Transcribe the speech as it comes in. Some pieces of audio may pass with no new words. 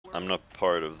I'm not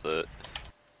part of the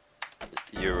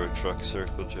Euro Truck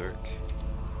Circle Jerk.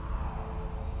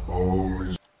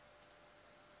 Holy.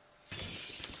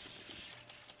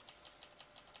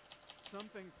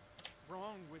 Something's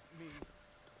wrong with me.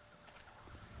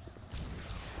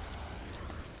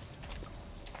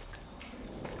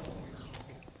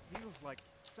 It feels like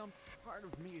some part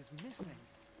of me is missing.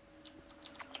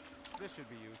 This should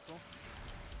be useful.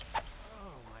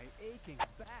 Oh, my aching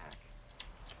back.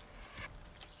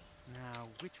 Now,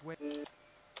 which way?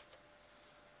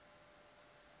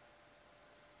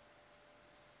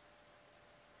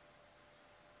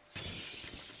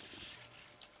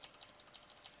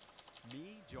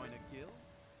 Me join a guild?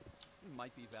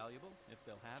 Might be valuable if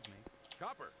they'll have me.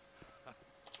 Copper!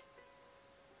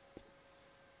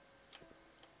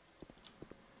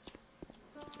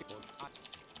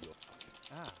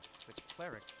 Ah, the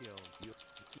Clerics Guild.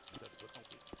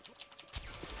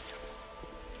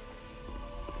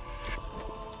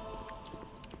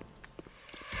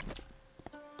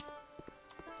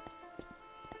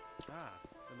 Ah,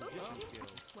 the Magician's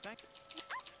Guild. Thank you.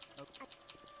 Okay.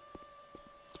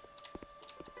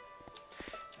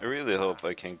 I really hope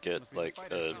I can get like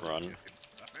a run.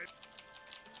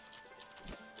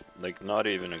 Like not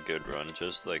even a good run,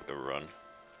 just like a run.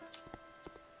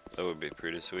 That would be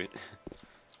pretty sweet.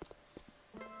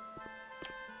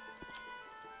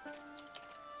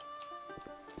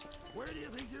 Where do you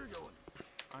think you're going?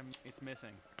 It's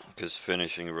missing. Because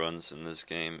finishing runs in this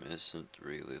game isn't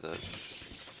really that...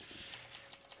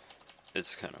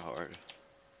 It's kind of hard.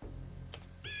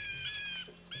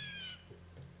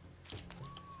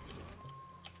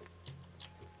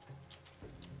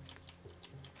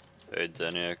 Hey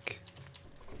Deniak,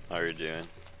 how are you doing?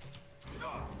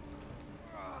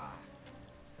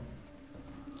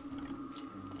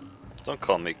 Don't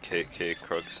call me KK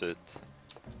Cruxit.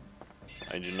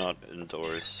 I do not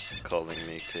endorse calling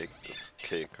me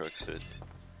KK Cruxit.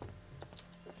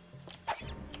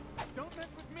 Don't mess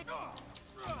with me!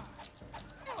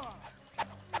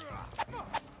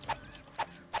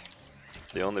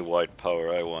 The only white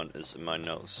power I want is in my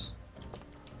nose.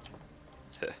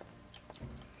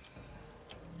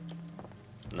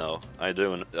 No, I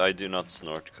do not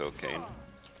snort cocaine.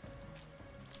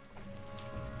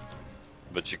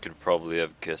 But you could probably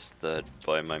have guessed that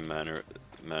by my manner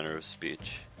of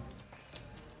speech.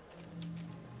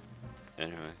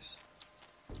 Anyways.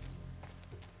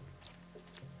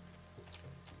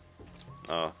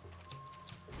 Oh.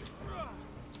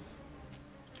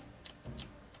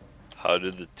 How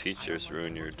did the teachers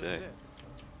ruin your day?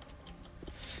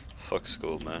 Fuck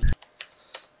school, man.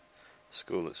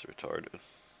 School is retarded.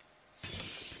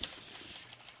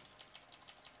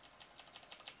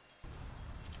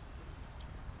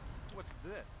 What's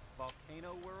this?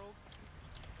 Volcano World?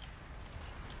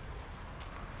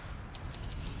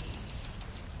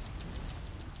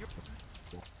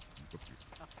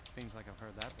 Seems like I've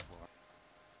heard that before.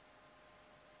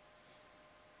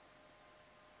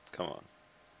 Come on.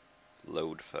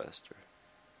 Load faster.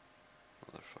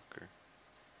 Motherfucker.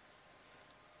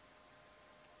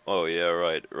 Oh yeah,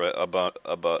 right.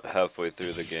 About halfway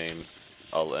through the game,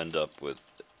 I'll end up with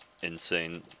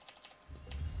insane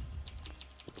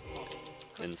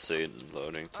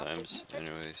loading times.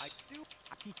 Anyways,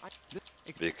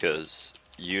 because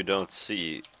you don't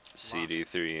see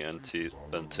CD3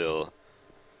 until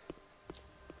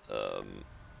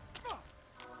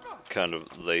kind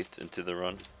of late into the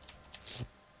run.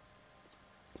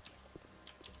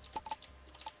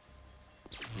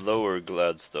 Lower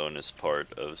Gladstone is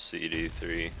part of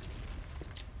CD3,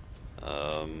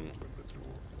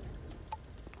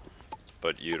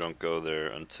 but you don't go there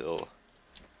until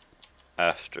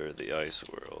after the Ice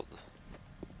World,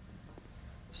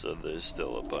 so there's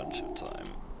still a bunch of time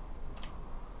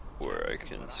where I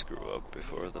can screw up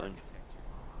before then.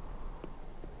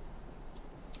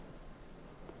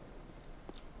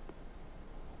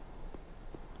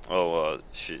 Oh,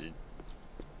 she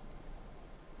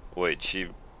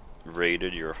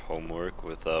rated your homework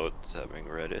without having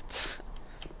read it.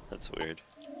 That's weird.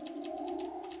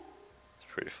 It's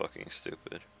pretty fucking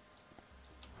stupid.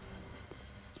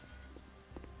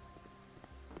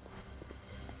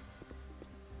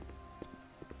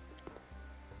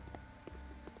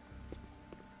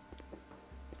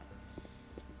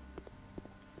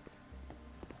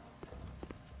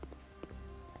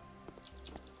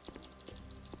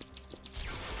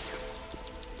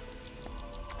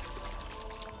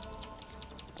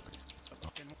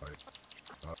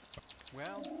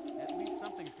 Well, at least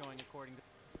something's going according to...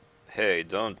 Hey,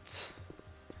 don't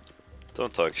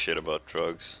talk shit about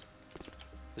drugs.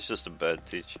 It's just a bad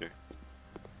teacher.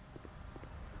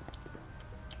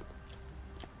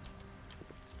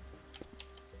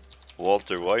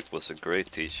 Walter White was a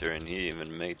great teacher, and he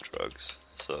even made drugs.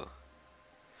 So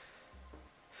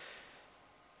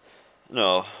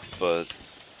no, but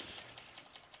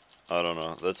I don't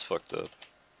know. That's fucked up.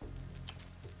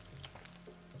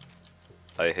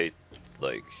 I hate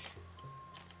like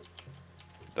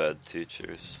bad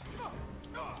teachers.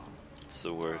 It's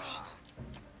the worst.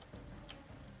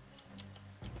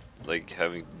 Like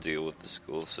having to deal with the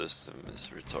school system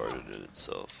is retarded in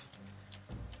itself.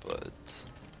 But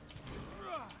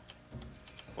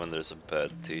when there's a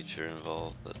bad teacher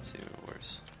involved, that's even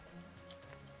worse.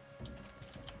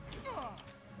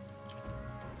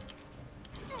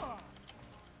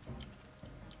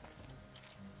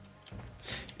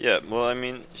 Yeah, well, I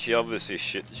mean, she obviously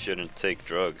shouldn't take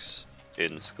drugs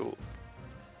in school.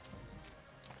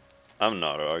 I'm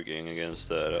not arguing against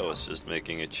that, I was just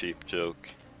making a cheap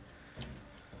joke.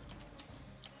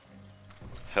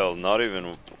 Hell, not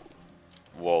even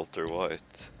Walter White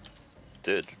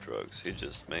did drugs, he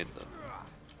just made them.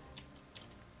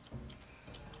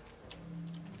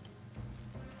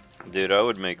 Dude, I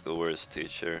would make the worst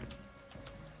teacher.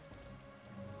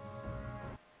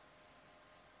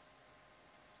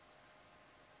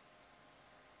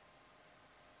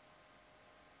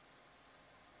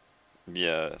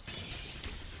 Yeah.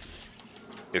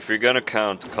 If you're gonna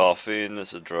count caffeine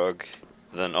as a drug,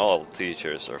 then all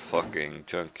teachers are fucking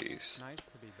junkies. Nice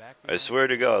to be back. I swear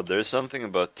to God, there's something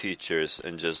about teachers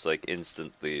and just like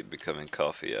instantly becoming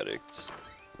coffee addicts.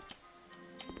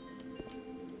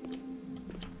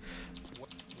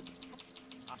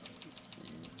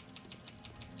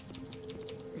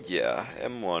 Yeah,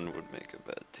 M1 would make a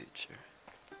bad teacher.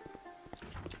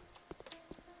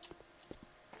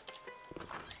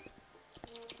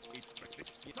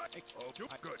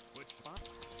 Good.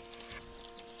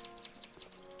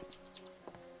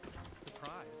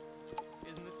 Surprise.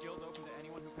 Isn't this guild open to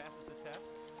anyone who passes the test?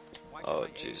 Why Oh,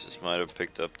 should I Jesus, aid might have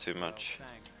picked up too much. Well,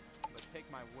 thanks. But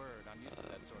take my word, I'm used to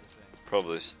that sort of thing.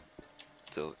 Probably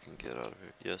still can get out of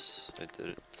here. Yes, I did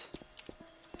it.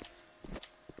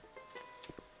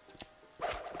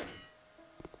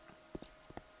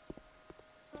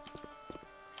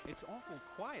 It's awful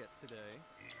quiet today.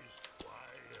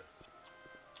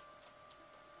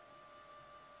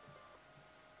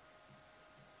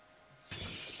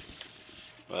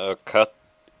 Cut,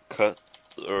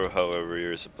 or however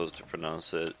you're supposed to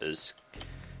pronounce it, is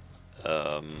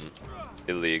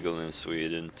illegal in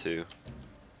Sweden too.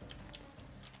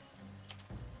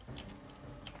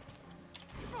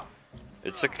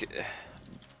 It's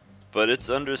but it's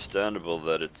understandable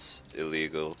that it's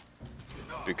illegal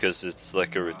because it's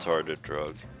like a retarded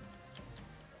drug.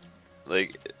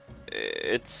 Like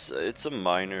it's a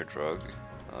minor drug,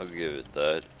 I'll give it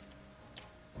that,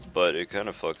 but it kind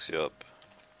of fucks you up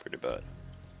pretty bad.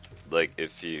 Like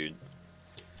if you,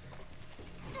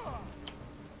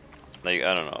 like,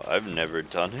 I don't know, I've never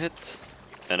done it,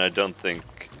 and I don't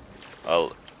think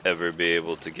I'll ever be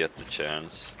able to get the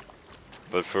chance.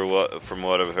 But from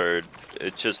what I've heard,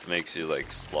 it just makes you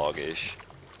like sluggish.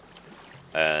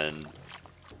 And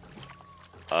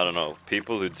I don't know,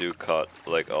 people who do cut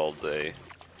like all day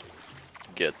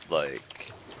get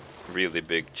like really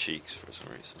big cheeks for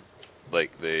some reason.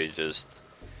 Like they just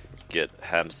get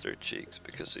hamster cheeks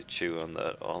because they chew on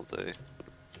that all day.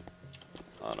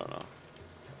 I don't know.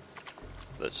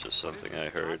 That's just something I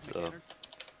heard though.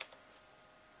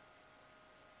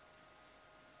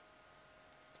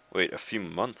 Wait, a few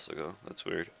months ago? That's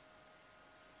weird.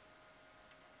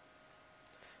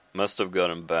 Must have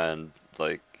gotten banned,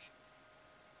 like,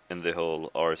 in the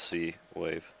whole RC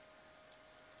wave.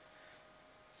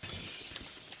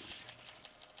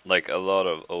 Like, a lot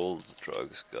of old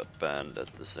drugs got banned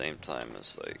at the same time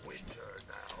as, like,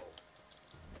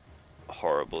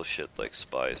 horrible shit like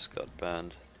Spice got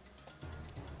banned.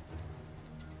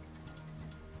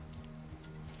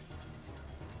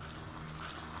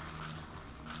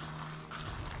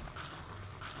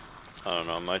 I don't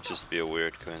know, it might just be a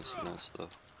weird coincidence though.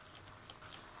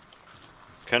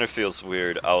 Kind of feels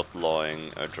weird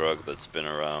outlawing a drug that's been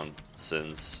around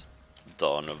since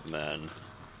dawn of man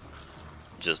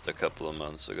just a couple of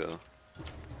months ago.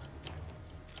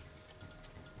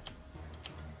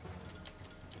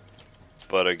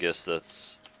 But I guess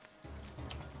that's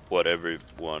what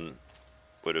everyone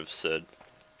would have said,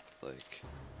 like,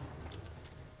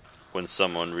 when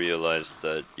someone realized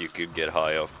that you could get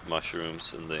high off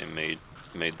mushrooms and they made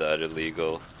that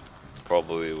illegal.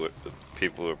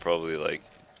 People were probably like,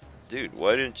 dude,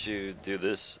 why didn't you do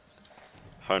this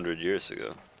 100 years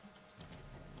ago?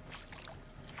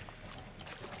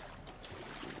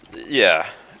 Yeah,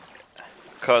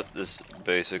 cut is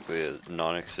basically a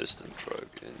non-existent drug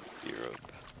in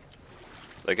Europe.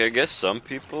 Like, I guess some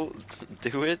people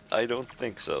do it. I don't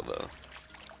think so, though.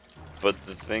 But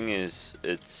the thing is,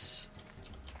 it's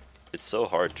so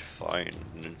hard to find.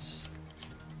 And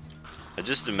I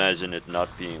just imagine it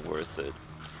not being worth it.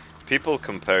 People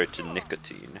compare it to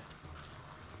nicotine.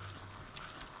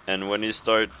 And when you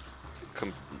start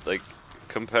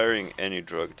comparing any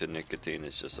drug to nicotine,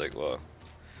 it's just like, well,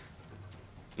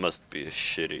 must be a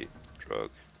shitty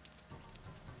drug.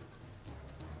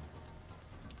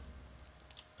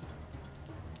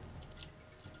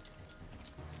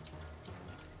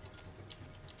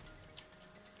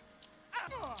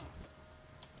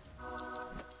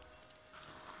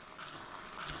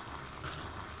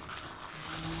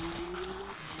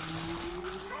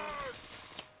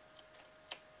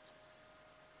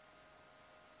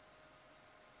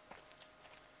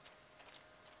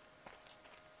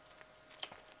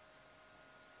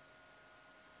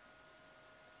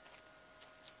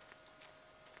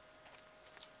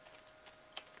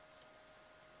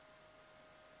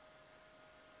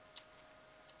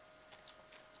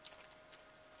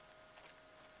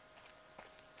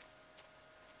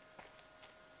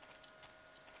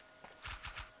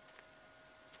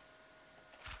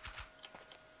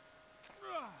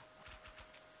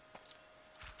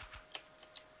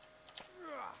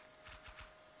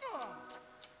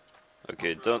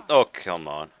 Okay, don't. Oh, come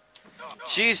on.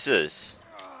 Jesus!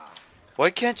 Why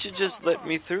can't you just let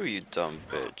me through, you dumb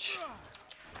bitch?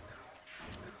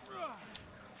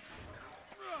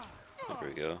 There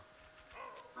we go.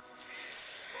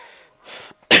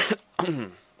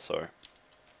 Sorry.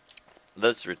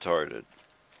 That's retarded.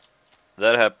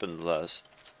 That happened last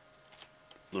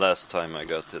time I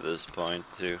got to this point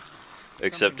too.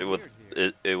 Except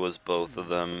it was both of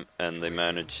them, and they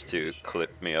managed to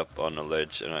clip me up on a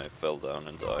ledge, and I fell down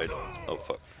and died. Oh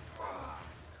fuck.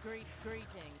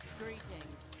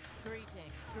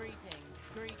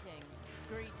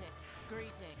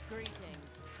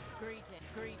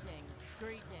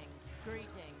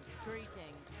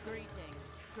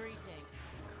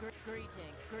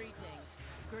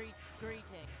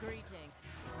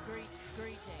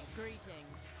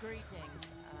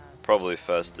 Probably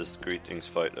fastest greetings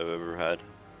fight I've ever had,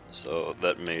 so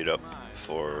that made up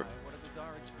for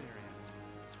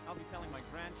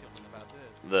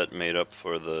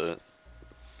the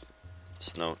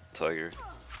snow tiger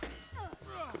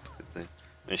completely,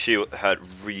 and she had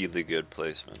really good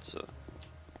placement. So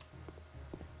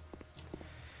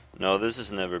no, this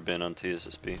has never been on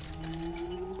TSSP.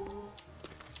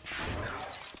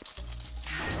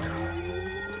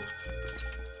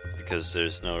 Because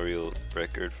there's no real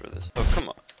record for this. Oh, come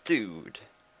on, dude.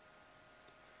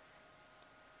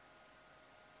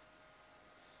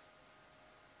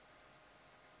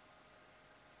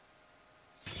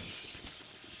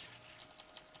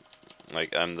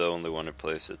 Like, I'm the only one who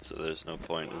plays it, so there's no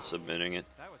point in submitting it.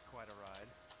 That was quite a ride.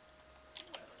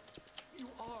 You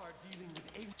are dealing with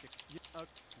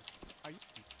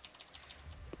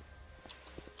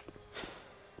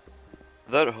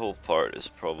That whole part is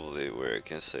probably where I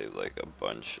can save like a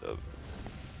bunch of...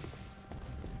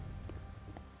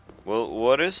 Well,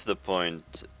 what is the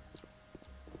point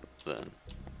then?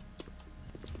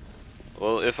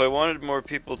 Well, if I wanted more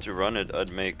people to run it,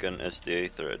 I'd make an SDA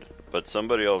thread. But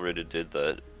somebody already did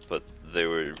that, but they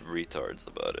were retards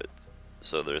about it.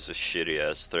 So there's a shitty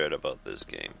ass thread about this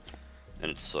game.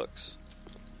 And it sucks.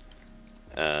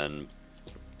 And...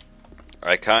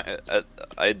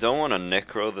 I don't want to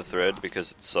necro the thread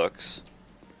because it sucks,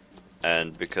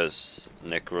 and because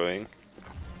necroing,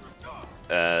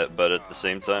 but at the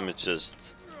same time it's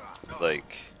just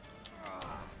like,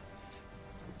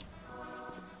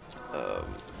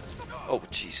 oh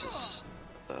Jesus,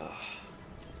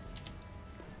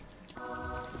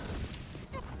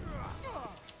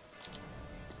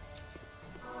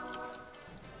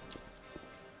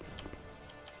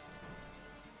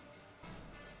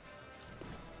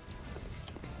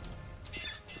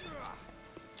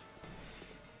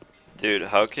 dude,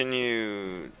 how can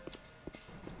you,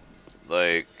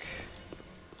 like,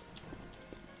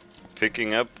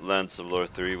 picking up Lance of Lore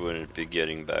 3 wouldn't be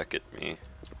getting back at me.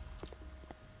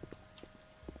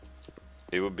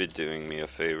 It would be doing me a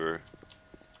favor,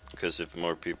 because if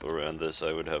more people ran this,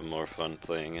 I would have more fun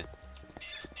playing it.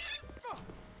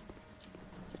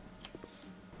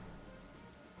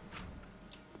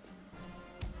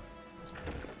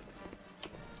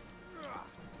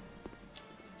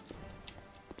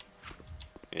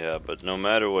 Yeah, but no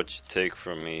matter what you take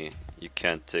from me, you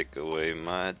can't take away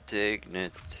my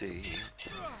dignity.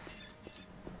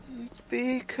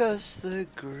 Because the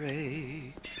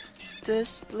greatest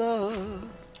love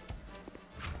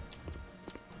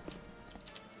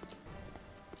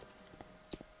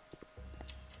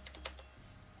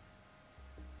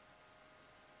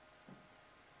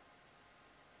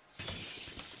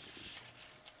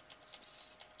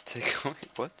Take away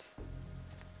what?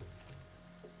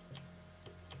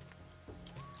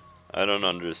 I don't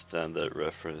understand that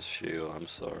reference, Shio. I'm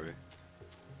sorry.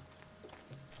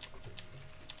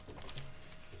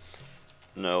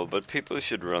 No, but people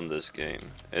should run this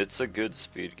game. It's a good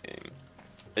speed game.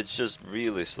 It's just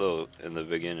really slow in the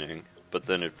beginning, but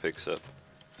then it picks up.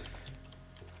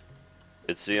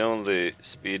 It's the only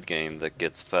speed game that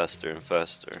gets faster and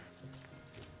faster,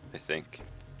 I think.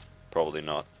 Probably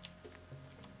not.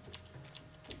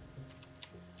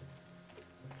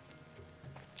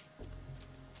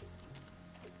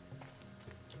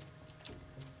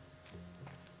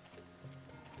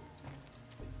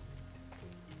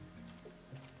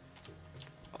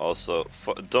 Also,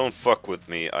 don't fuck with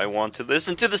me. I want to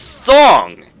listen to the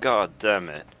song! God damn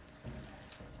it.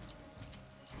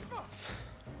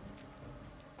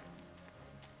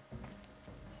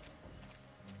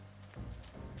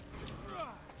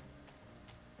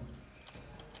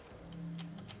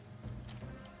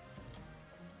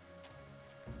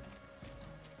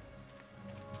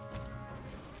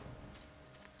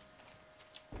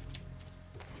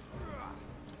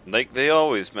 Like, they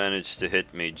always manage to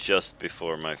hit me just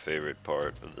before my favorite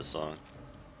part of the song.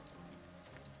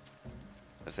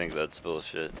 I think that's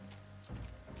bullshit.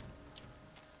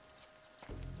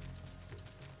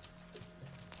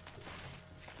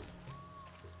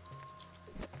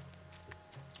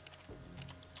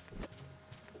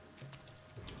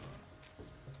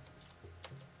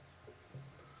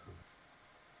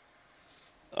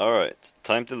 Alright,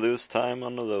 time to lose time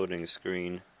on the loading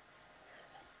screen.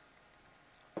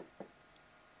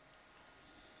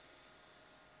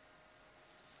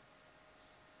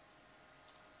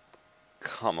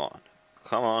 Come on.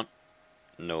 Come on.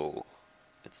 No.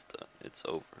 It's done. It's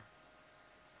over.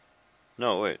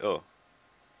 No, wait. Oh.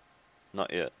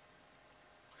 Not yet.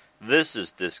 This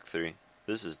is disc 3.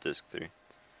 This is disc 3.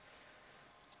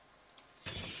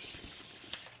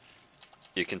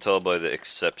 You can tell by the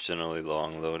exceptionally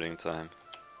long loading time,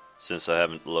 since I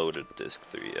haven't loaded disc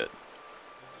 3 yet.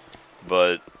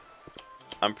 But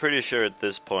I'm pretty sure at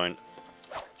this point...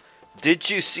 Did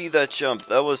you see that jump?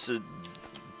 That was the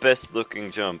best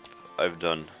looking jump I've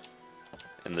done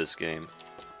in this game.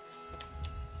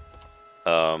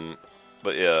 But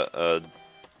yeah,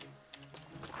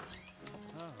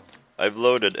 I've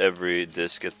loaded every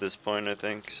disc at this point, I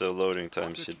think, so loading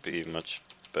time should be much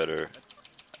better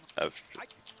after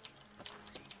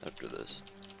this.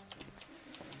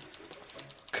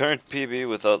 Current PB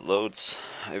without loads,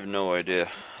 I have no idea.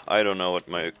 I don't know what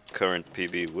my current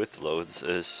PB with loads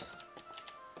is.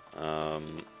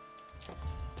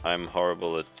 I'm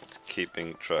horrible at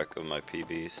keeping track of my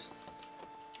PBs.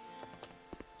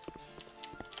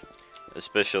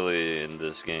 Especially in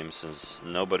this game, since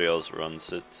nobody else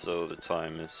runs it, so the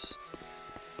time is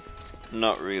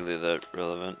not really that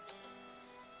relevant.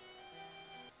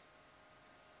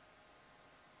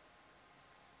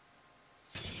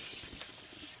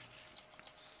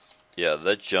 Yeah,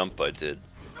 that jump I did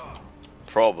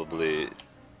probably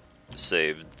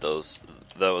saved those.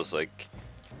 That was like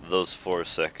those 4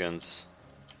 seconds.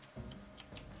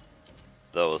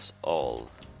 That was all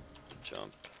the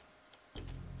jump.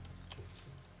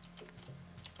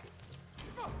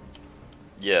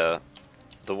 Yeah,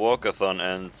 the walkathon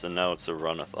ends and now it's a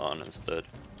runathon instead.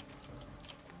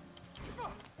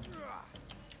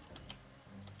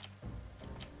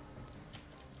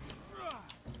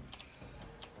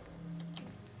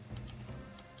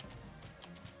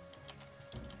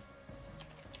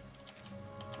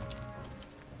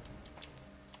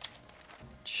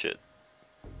 Shit.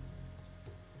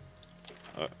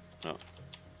 Oh, no.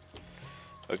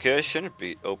 Okay, I shouldn't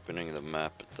be opening the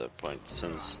map at that point,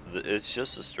 since it's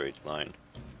just a straight line.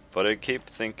 But I keep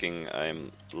thinking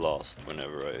I'm lost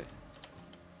whenever I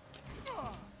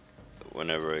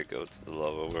go to the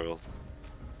lava world.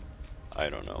 I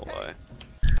don't know why.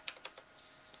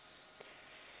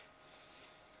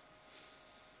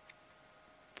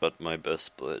 But my best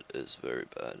split is very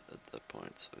bad at that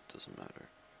point, so it doesn't matter.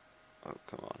 Oh,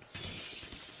 come on.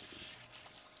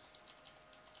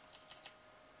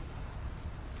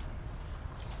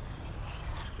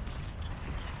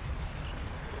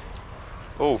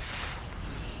 Oof.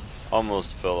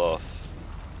 Almost fell off.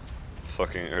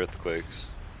 Fucking earthquakes.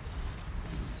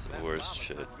 It's the worst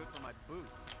shit.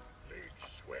 Big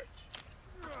sweat.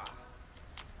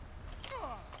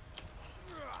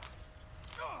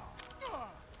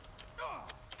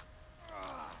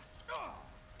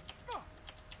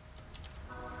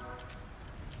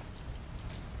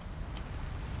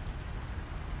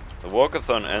 The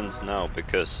walkathon ends now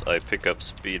because I pick up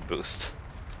speed boost.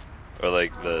 Or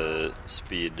like the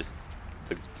speed,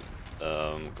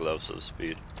 gloves of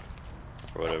speed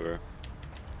or whatever.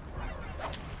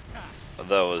 But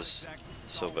that was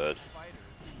so bad.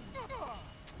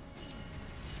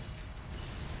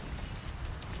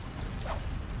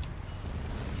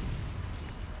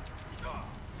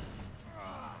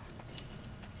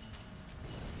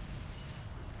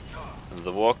 And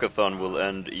the walkathon will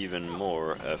end even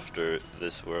more after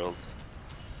this world.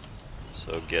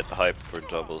 So get hyped for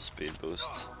double speed boost.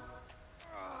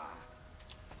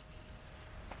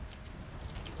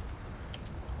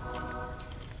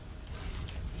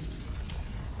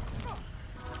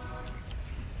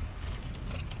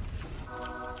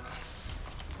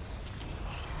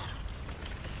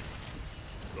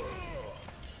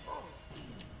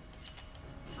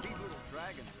 These little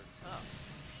dragons are tough.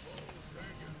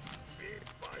 Big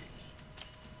bites.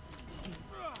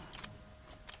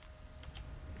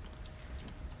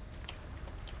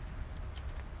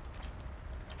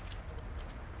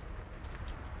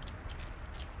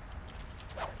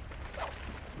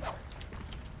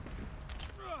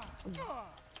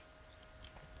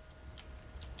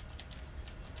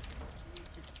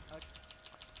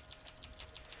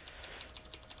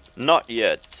 Not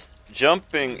yet.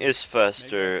 Jumping is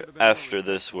faster after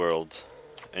this world,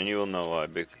 and you will know why.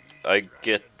 I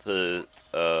get the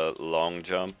long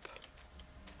jump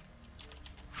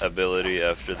ability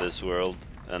after this world,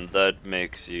 and that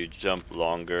makes you jump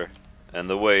longer. And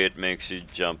the way it makes you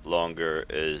jump longer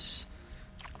is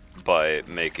by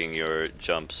making your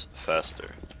jumps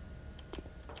faster,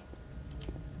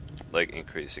 like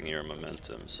increasing your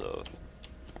momentum. So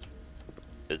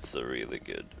it's a really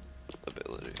good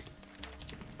ability.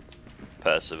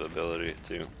 Passive ability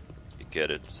too. You get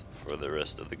it for the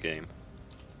rest of the game.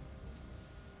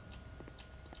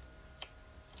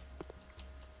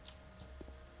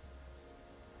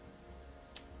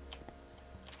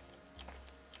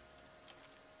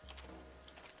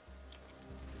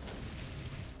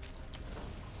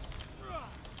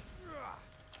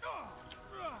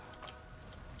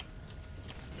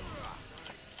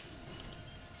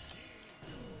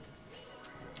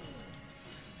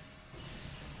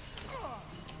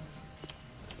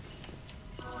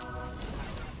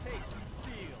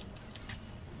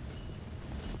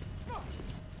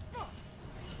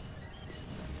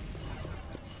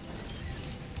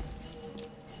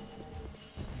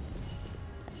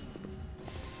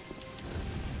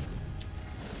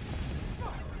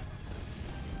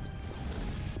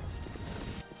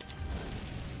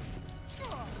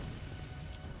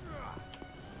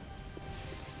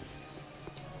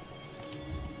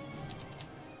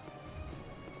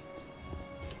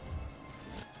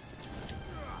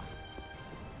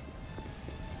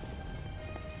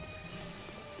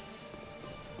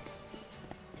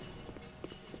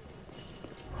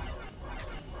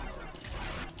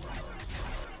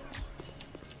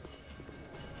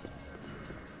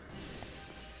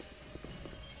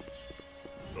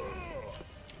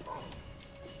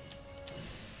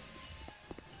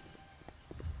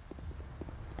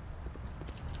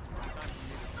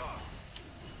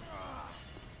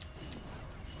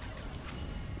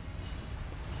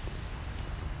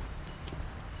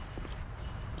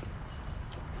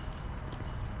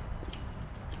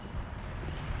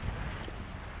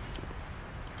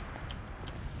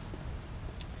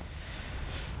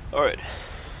 Alright.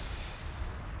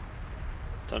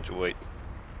 Time to wait.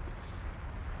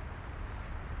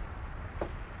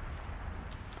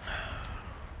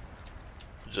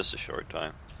 Just a short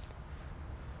time.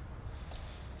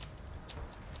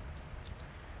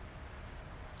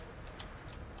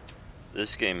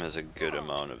 This game has a good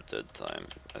amount of dead time,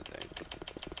 I think.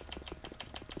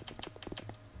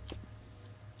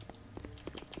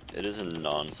 It is a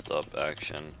non-stop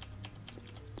action.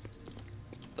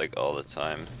 Like all the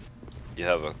time. You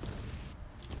have a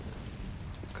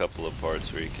couple of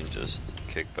parts where you can just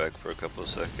kick back for a couple of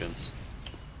seconds.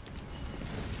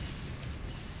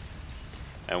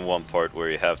 And one part where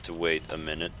you have to wait a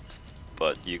minute,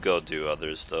 but you go do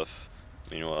other stuff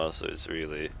meanwhile, so it's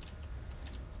really...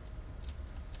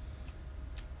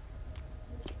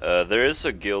 there is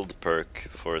a guild perk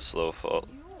for a slow fall.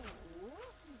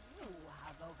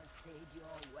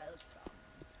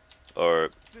 Or...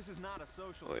 This is not a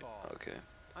social wait, call. okay.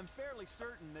 I'm fairly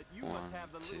certain that you 1, must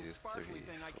have the 2, little sparkly 3,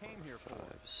 thing I 4, came here 5, for.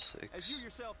 6. As you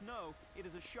yourself know, it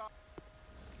is a shock.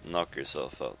 Knock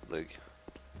yourself out, Lig.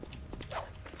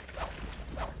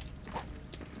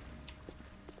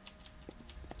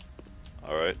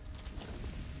 Alright.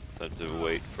 Time to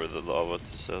wait for the lava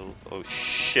to settle. Oh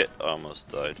shit, I almost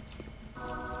died.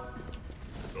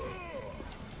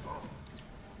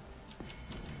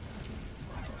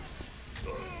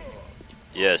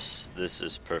 Yes, this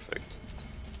is perfect.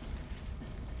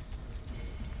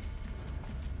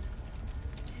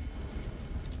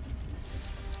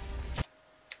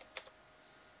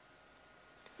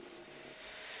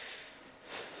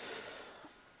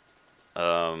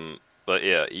 But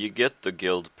yeah, you get the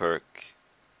guild perk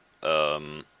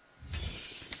to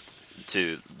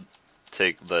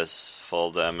take less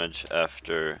fall damage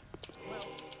after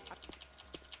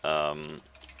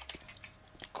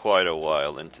quite a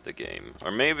while into the game.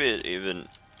 Or maybe it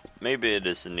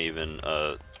isn't even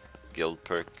a guild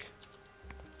perk.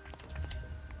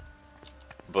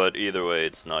 But either way,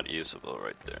 it's not usable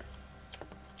right there.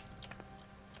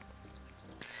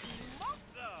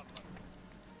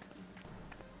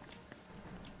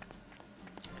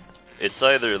 It's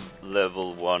either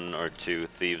level 1 or 2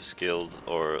 Thieves Guild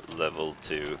or level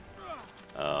 2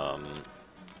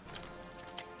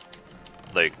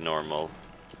 like normal.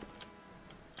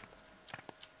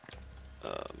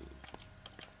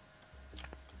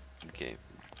 Game.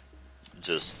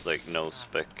 Just like no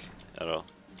spec at all.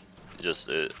 Just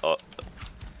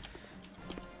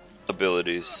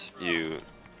abilities you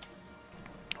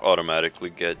automatically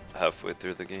get halfway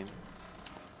through the game.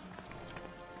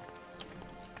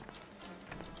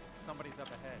 Somebody's up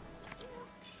ahead.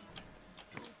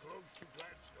 Too close to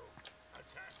Gladstone.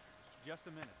 Attack. Just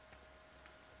a minute.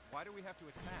 Why do we have to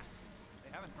attack?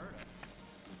 They haven't hurt us.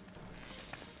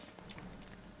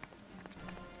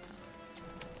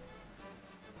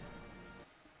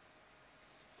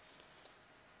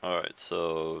 Alright,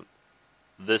 so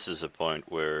this is a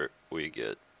point where we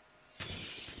get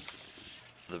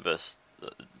the best,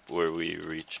 where we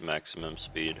reach maximum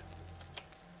speed.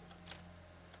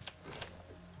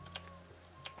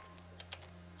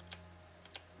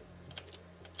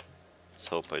 Let's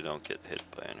hope I don't get hit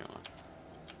by anyone.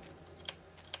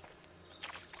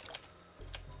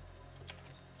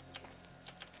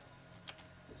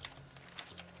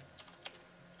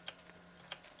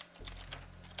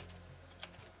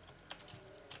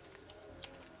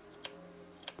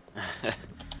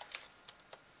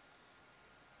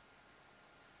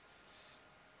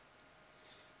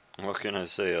 What can I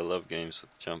say? I love games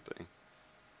with jumping.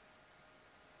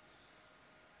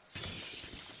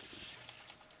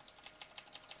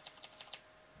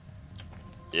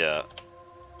 Yeah.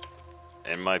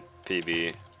 In my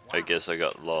PB, I guess I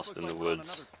got lost in the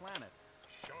woods.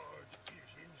 Shard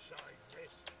is inside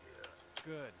nest here.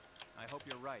 Good. I hope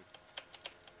you're right.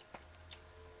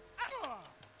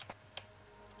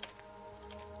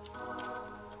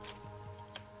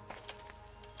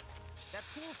 That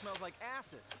pool smells like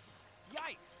acid.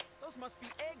 Yikes! Those must be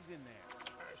eggs in there.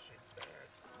 Acid bad.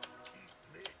 Eat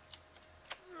me.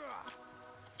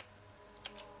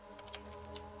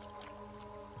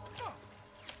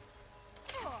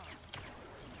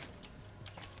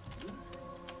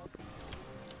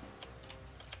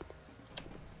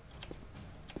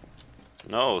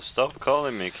 No, stop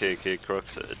calling me KK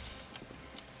Cruxhead.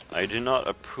 I do not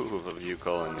approve of you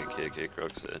calling me KK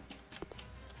Cruxhead.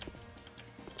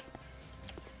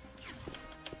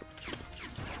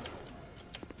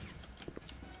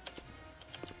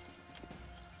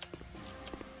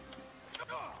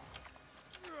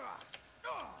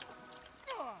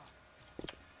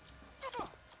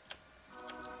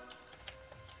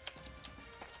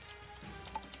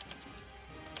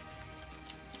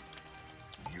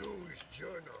 Use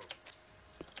journal.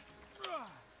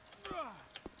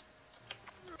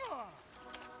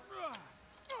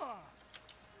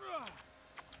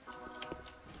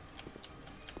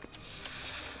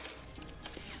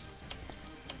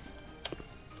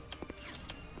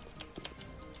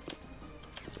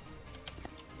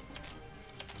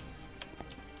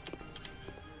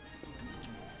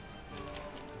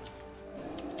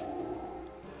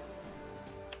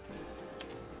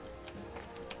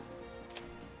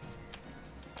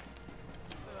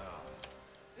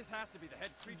 This has to be the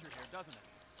head creature here, doesn't it?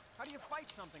 How do you fight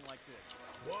something like this?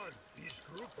 One is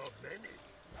group of many.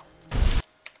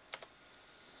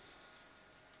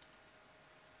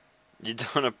 You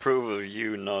don't approve of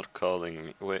you not calling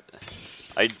me. Wait.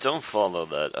 I don't follow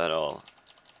that at all.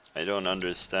 I don't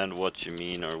understand what you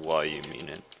mean or why you mean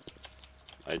it.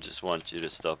 I just want you to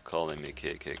stop calling me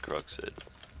KK Cruxhead.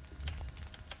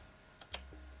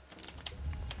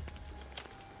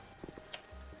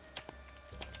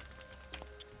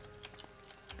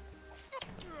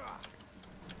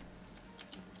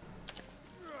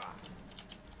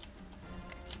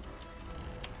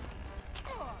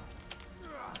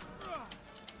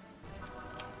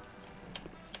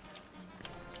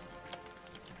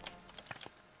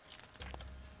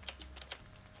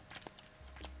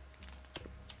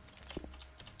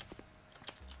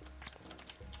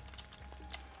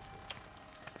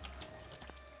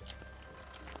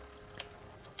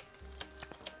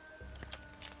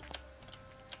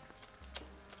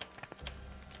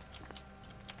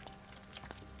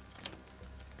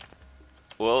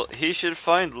 Well, he should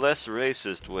find less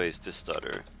racist ways to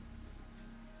stutter.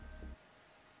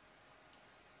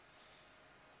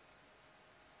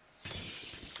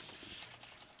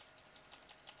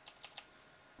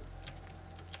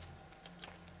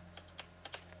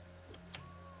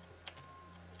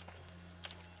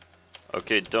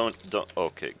 Okay, don't,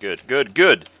 okay,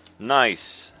 good,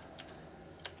 nice.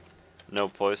 No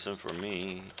poison for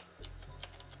me.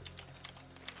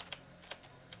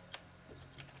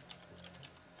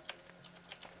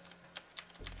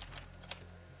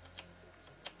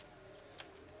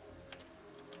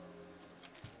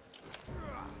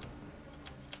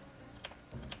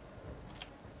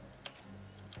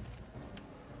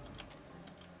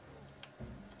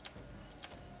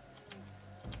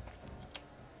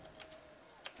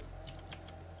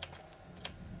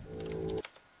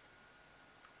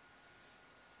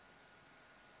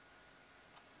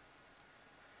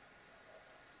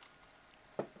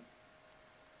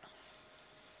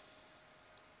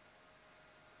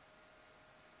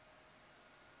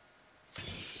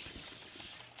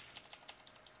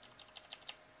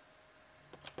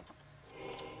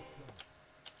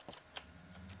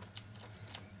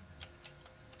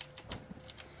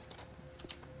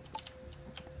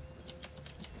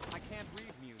 I can't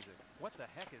read music. What the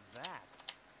heck is that?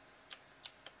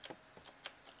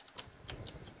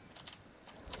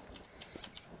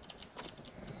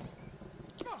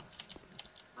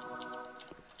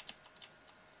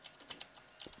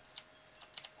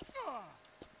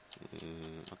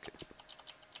 Okay.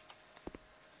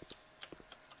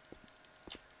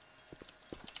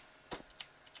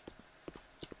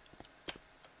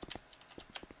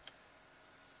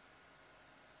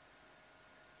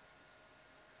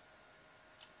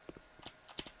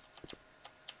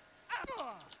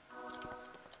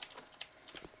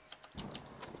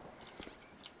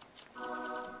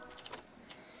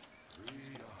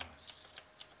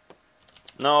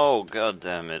 No, god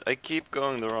damn it. I keep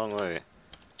going the wrong way.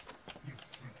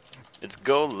 It's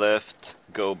go left,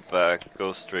 go back,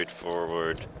 go straight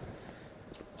forward.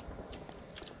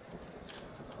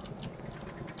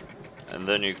 And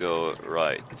then you go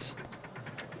right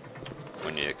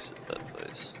when you exit that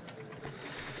place.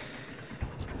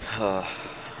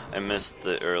 I missed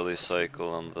the early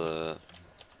cycle on the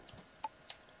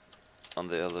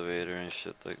elevator and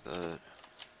shit like that.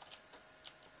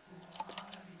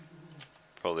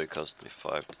 Probably cost me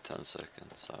 5 to 10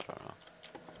 seconds, I don't know.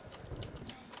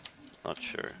 Not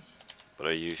sure. But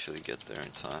I usually get there in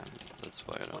time, that's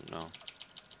why I don't know.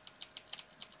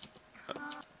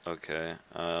 Okay,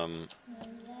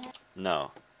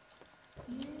 no.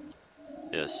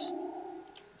 Yes.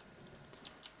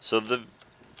 So the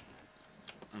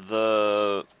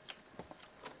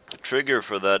trigger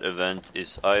for that event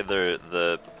is either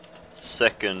the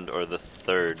second or the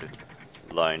third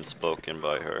line spoken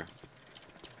by her.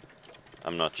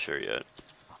 I'm not sure yet.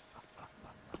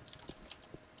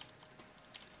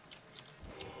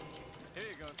 Here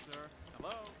you go, sir.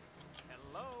 Hello?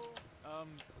 Hello?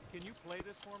 Can you play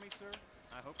this for me, sir?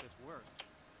 I hope this works.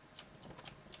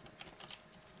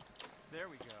 There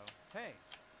we go. Hey,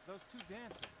 those two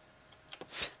dancers.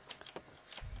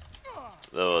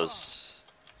 That was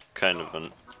kind of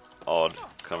an odd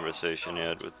conversation he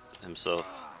had with himself.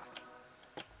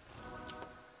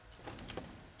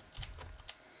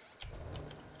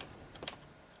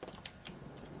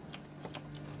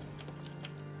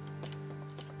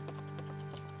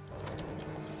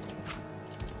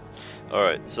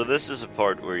 Alright, so this is a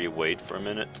part where you wait for a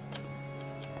minute.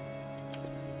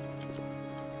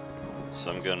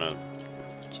 So I'm gonna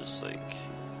just like,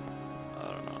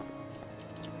 I don't know,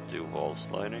 do wall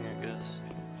sliding, I guess.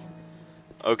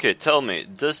 Okay, tell me,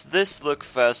 does this look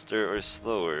faster or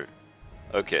slower?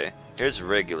 Okay, here's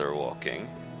regular walking.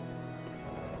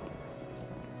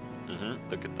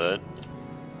 Look at that.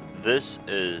 This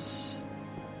is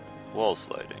wall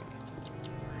sliding.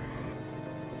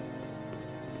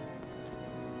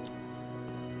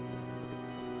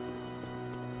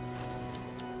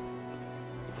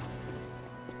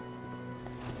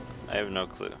 I have no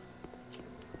clue.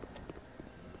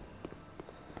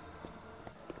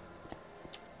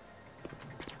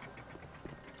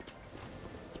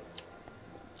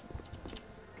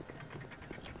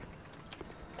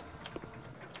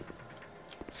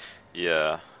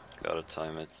 Yeah, gotta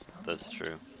time it. That's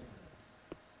true.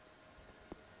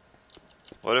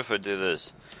 What if I do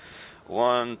this?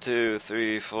 1, 2,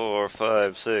 3, 4,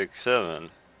 5, 6, 7.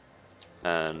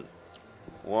 And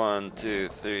 1, 2,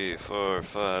 3, 4,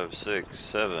 5, 6,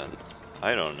 7.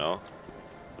 I don't know.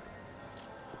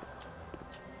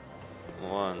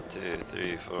 1, 2,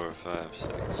 3, 4, 5,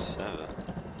 6, 7.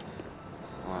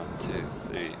 1, 2,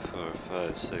 3, 4,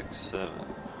 5, 6, 7.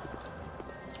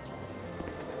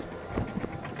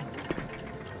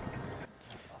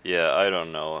 Yeah, I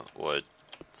don't know what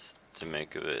to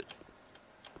make of it.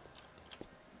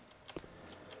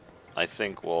 I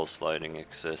think wall sliding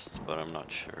exists, but I'm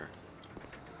not sure.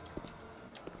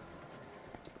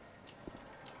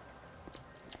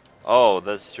 Oh,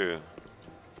 that's true.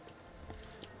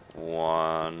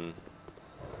 1,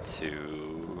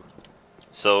 2.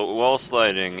 So wall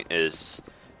sliding is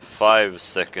 5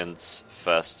 seconds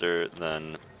faster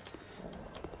than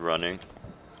running.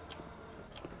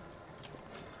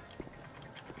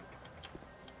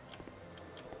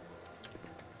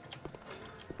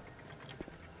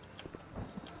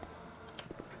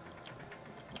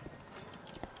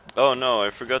 Oh no, I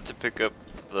forgot to pick up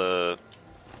the...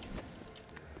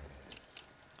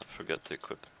 I forgot to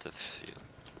equip the shield.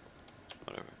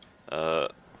 Whatever.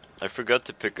 I forgot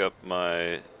to pick up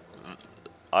my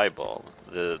eyeball.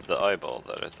 The eyeball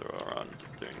that I throw around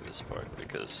during this part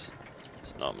because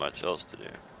there's not much else to do.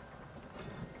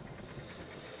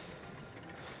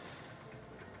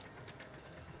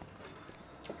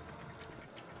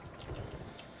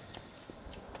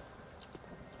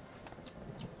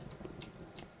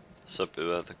 Sup,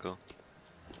 ethical.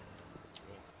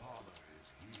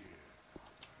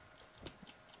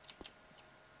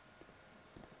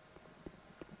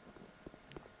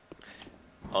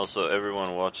 Also,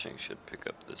 everyone watching should pick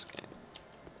up this game.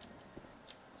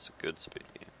 It's a good speed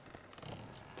game.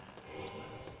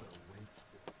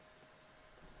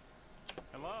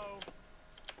 Hello?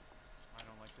 I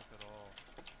don't like this at all.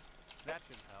 That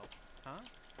should help. Huh?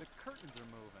 The curtains are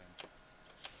moving.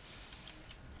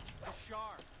 The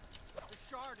shard! The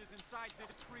shard is inside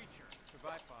this creature.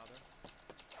 Goodbye, Father.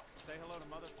 Say hello to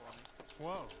Mother for me.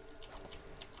 Whoa.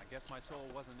 I guess my soul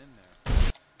wasn't in there.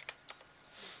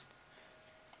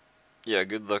 Yeah,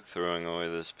 good luck throwing away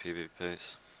this PB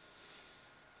pace.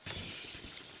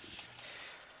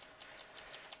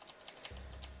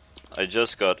 I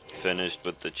just got finished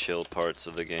with the chill parts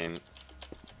of the game.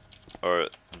 Or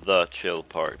the chill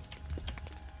part.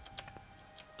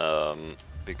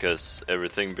 Because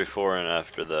everything before and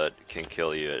after that can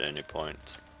kill you at any point.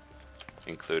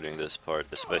 Including this part,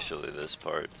 especially this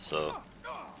part, so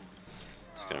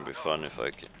it's gonna be fun if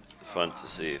I can to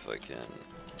see if I can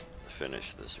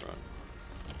finish this run.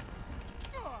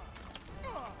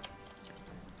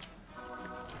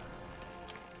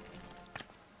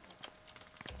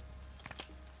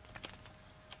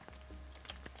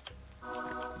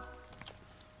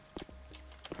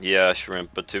 Yeah,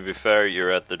 Shrimp, but to be fair, you're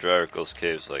at the Draricles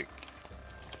Caves like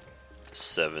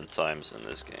 7 times in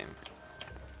this game.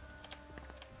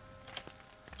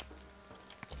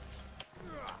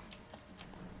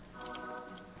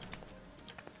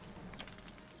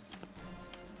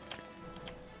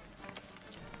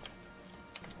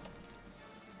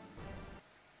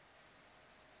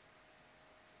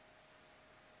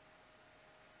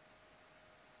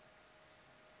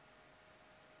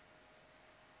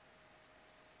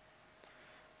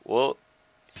 Well,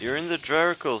 you're in the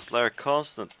Draricles lair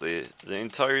constantly. The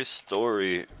entire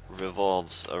story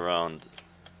revolves around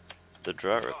the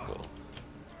Drarical.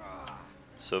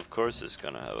 So of course it's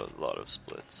gonna have a lot of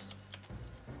splits.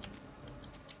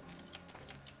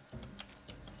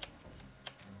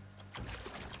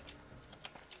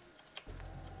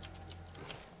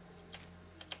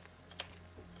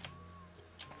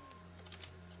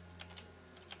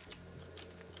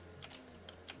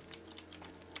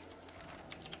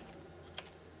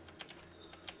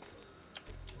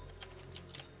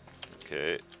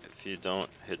 Okay, if you don't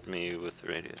hit me with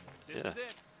radiant. This is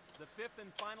it. The fifth and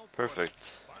final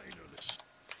Perfect.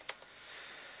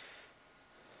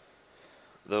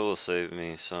 That will save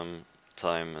me some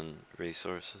time and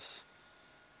resources.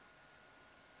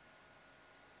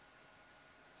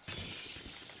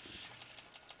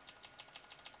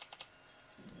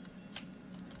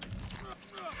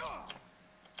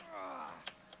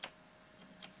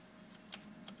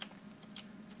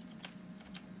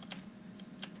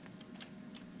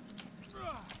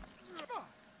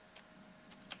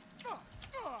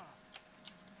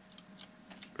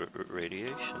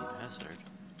 Radiation hazard.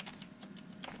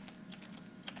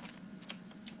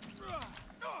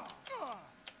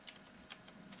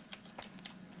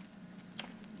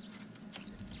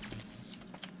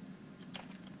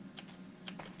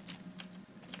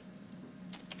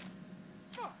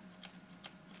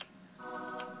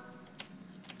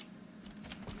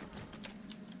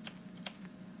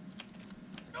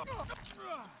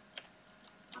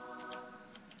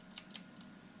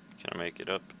 Can I make it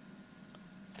up?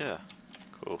 Yeah,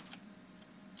 cool.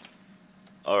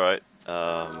 Alright,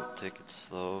 Take it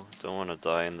slow. Don't want to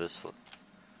die in this.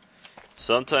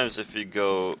 Sometimes if you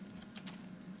go...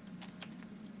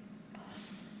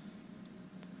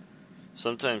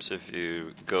 Sometimes if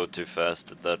you go too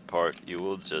fast at that part, you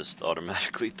will just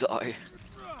automatically die.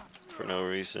 For no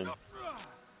reason.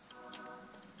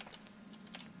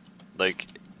 Like,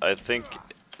 I think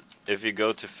if you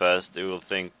go too fast, it will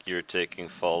think you're taking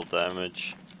fall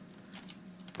damage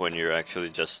when you're actually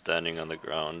just standing on the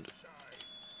ground.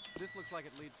 This looks like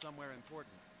it leads somewhere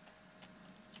important.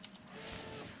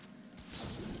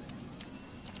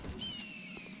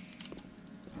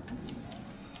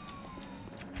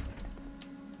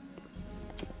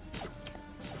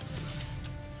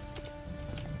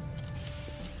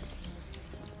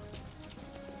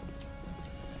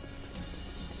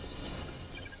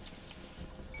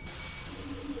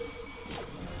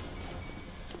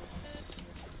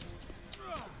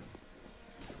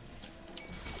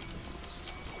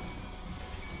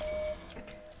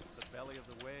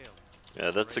 Yeah,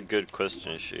 that's a good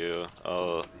question, Shio.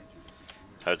 I'll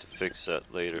have to fix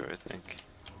that later, I think.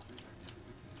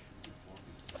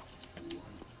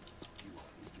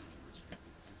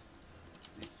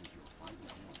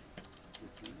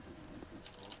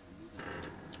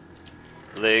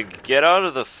 Leg, get out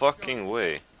of the fucking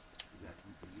way.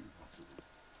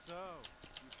 So,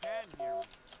 you can hear me.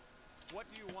 What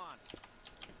do you want?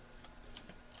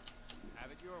 Have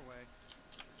it your way.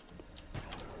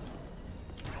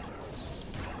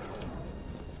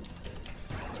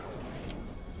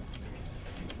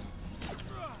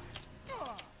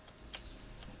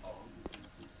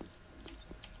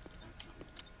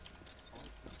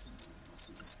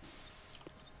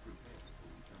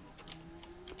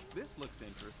 This looks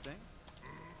interesting.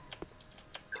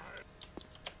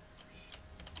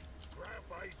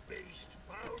 Graphite-based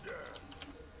powder.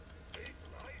 Big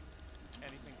light.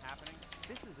 Anything happening?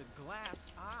 This is a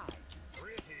glass eye.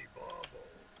 Pretty bauble.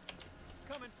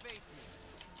 Come and face me.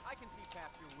 I can see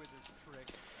past your wizard's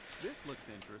tricks. This looks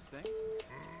interesting.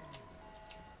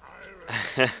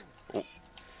 Iron.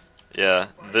 Yeah,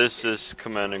 this is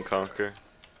Command and Conquer.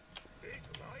 Big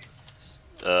light.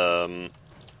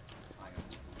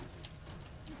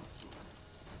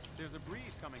 There's a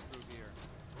breeze coming through here.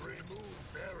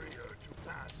 Remove barrier to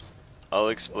pass. I'll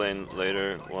explain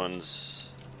later once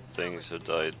things have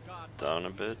died down a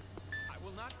bit. I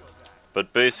will not go back.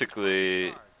 But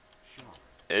basically,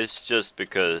 it's just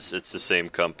because it's the same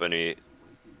company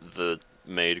that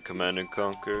made Command and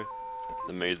Conquer,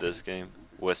 that made this game,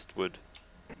 Westwood.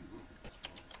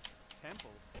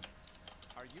 Temple?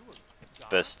 Are you a god?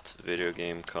 Best video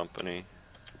game company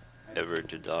ever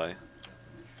to die.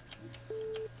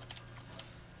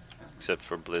 Except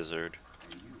for Blizzard.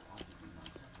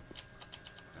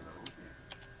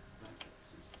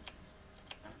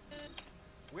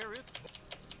 Where is...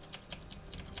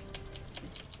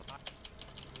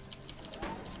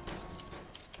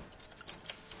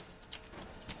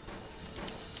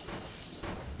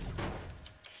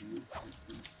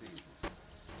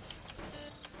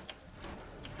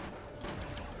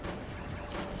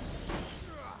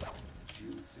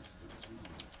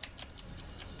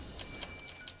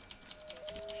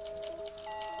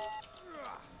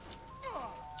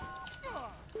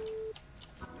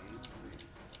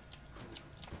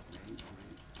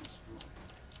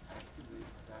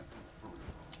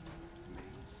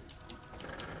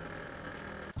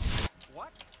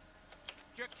 What?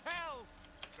 Jakel!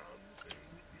 Something is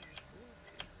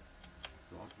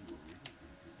moving.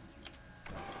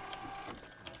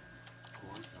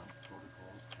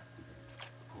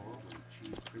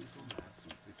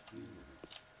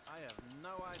 I have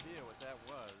no idea what that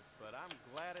was, but I'm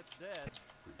glad it's dead.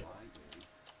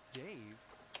 Dave?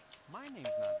 My name's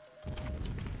not...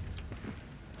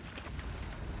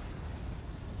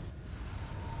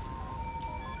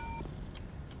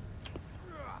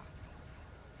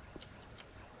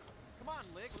 Come on,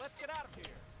 Lig, let's get out of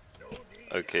here. No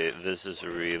need. Okay, this is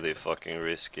really fucking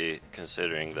risky,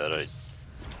 considering that I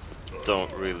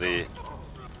don't really...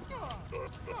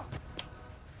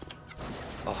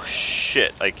 Oh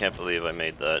shit, I can't believe I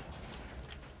made that.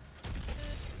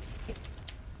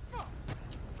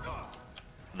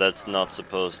 That's not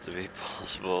supposed to be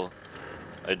possible.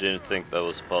 I didn't think that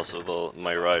was possible.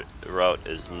 My route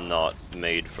is not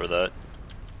made for that.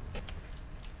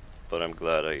 But I'm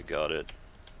glad I got it.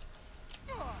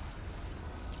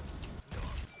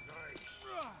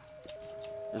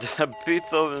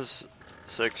 Beethoven's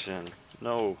section.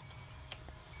 No.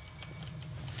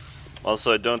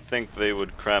 Also, I don't think they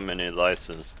would cram any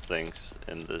licensed things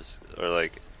in this, or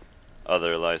like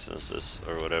other licenses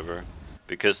or whatever,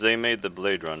 Because they made the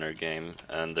Blade Runner game,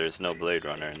 and there's no Blade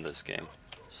Runner in this game.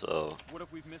 So, What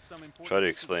if we've missed some important try to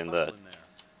piece of the explain puzzle that. in there?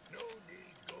 No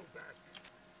need go back.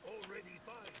 Already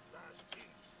find last piece.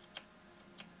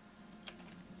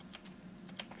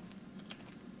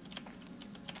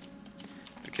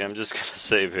 Okay, I'm just gonna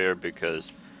save here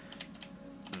because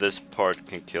this part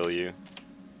can kill you.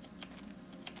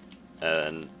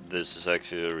 And this is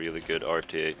actually a really good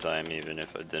RTA time, even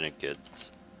if I didn't get...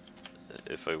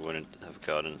 if I wouldn't have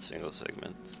gotten a single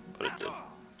segment, but I did.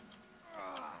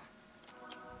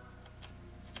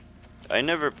 I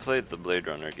never played the Blade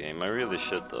Runner game. I really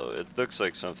should though. It looks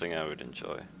like something I would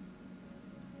enjoy.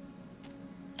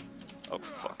 Oh,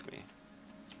 fuck me.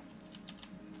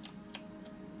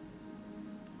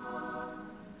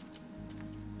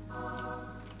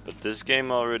 But this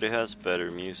game already has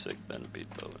better music than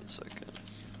Beethoven Second.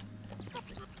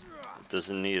 It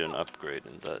doesn't need an upgrade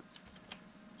in that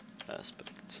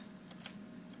aspect.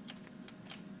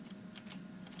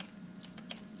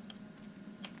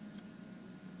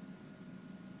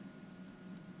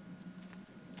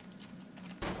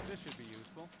 This should be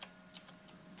useful.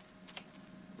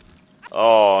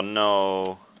 Oh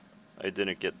no! I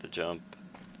didn't get the jump.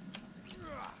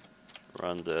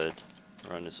 Run dead.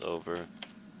 Run is over.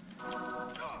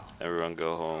 Everyone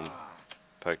go home.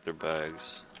 Pack their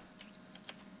bags.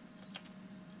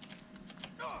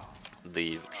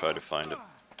 Leave. Try to find a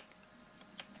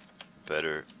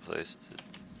better place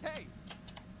to Hey,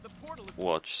 the portal is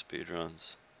watch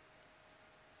speedruns.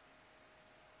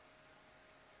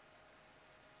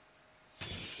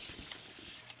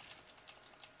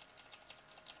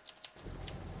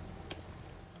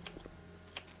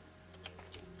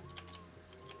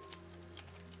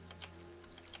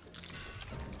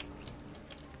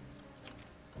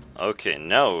 Okay,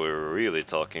 now we're really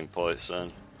talking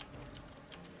poison.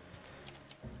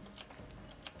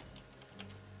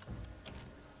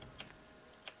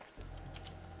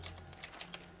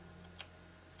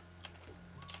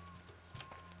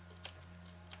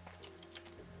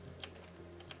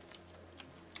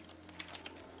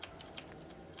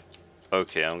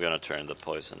 Okay, I'm gonna turn the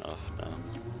poison off now.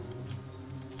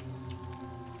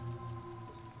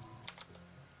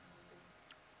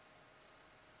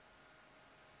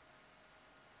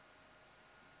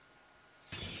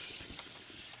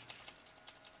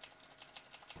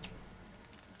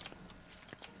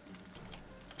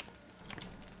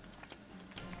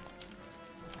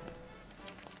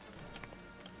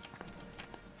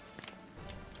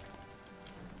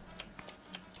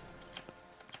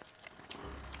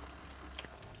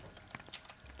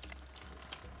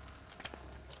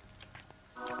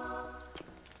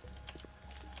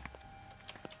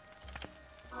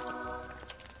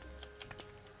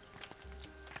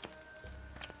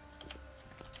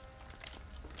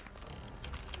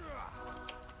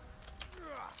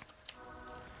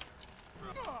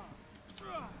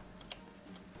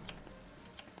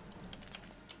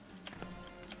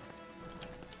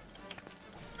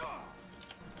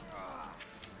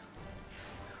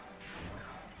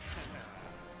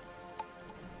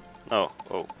 Oh,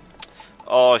 oh.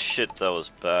 Oh shit, that was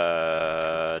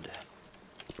bad.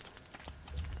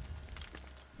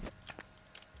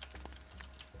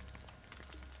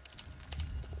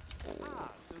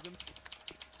 so the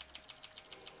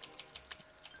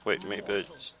Wait, maybe I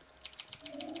just...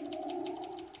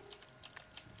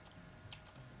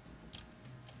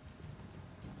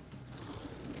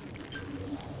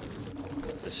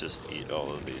 Let's just eat all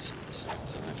of these at the same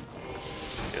time,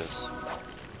 I guess.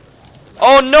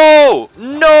 Oh no!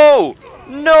 No!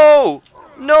 No!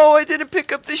 No, I didn't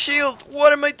pick up the shield!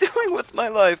 What am I doing with my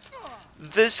life?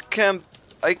 This camp...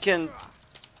 I can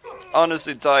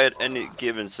honestly die at any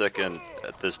given second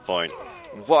at this point.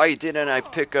 Why didn't I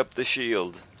pick up the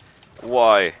shield?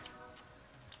 Why?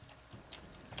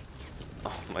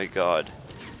 Oh my god.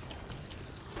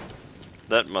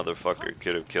 That motherfucker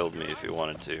could have killed me if he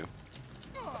wanted to.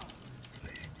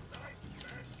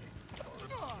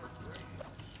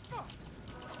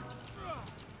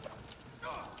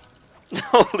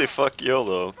 Holy fuck,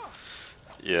 YOLO.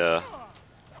 Yeah.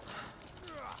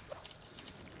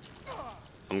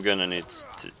 I'm gonna need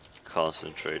to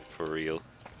concentrate for real.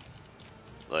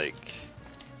 Like,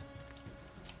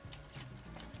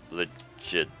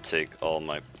 legit take all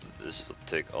my... This will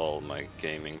take all my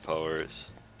gaming powers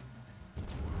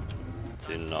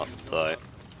to not die.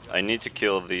 I need to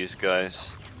kill these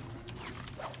guys.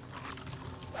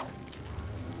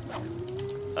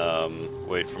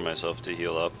 Wait for myself to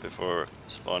heal up before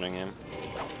spawning him.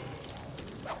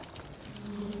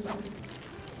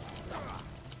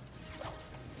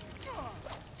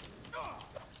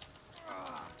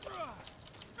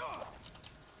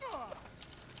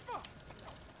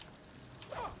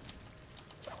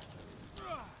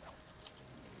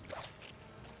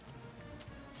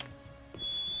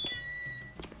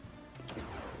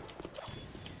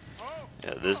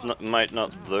 Yeah, this might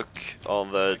not look all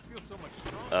that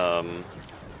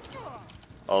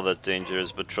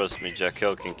dangerous, but trust me, Jack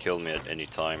Hill can kill me at any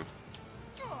time.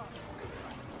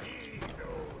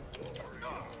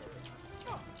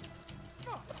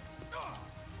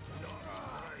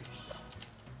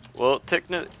 Well,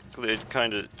 technically it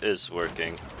kinda is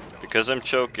working. Because I'm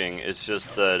choking, it's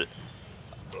just that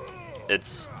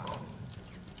it's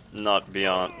not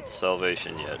beyond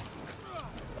salvation yet.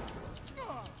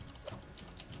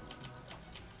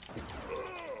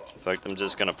 In fact, I'm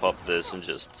just gonna pop this and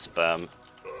just spam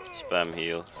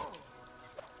heal.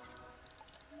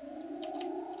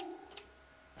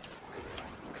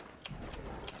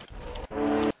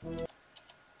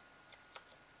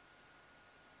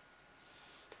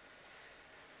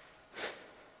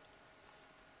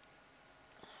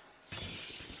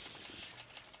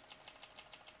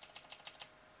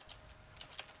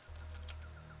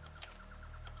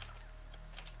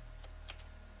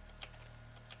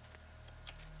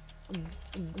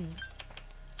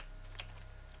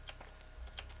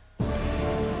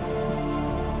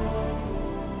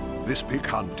 This pig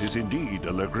hunt is indeed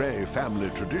a Legray family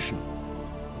tradition.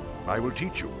 I will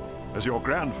teach you, as your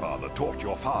grandfather taught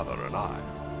your father and I.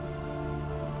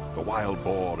 The wild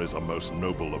boar is a most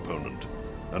noble opponent,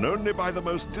 and only by the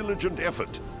most diligent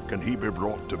effort can he be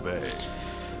brought to bay.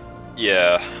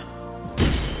 Yeah.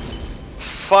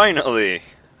 Finally!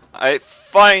 I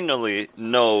finally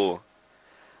know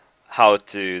how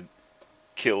to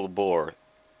kill boar.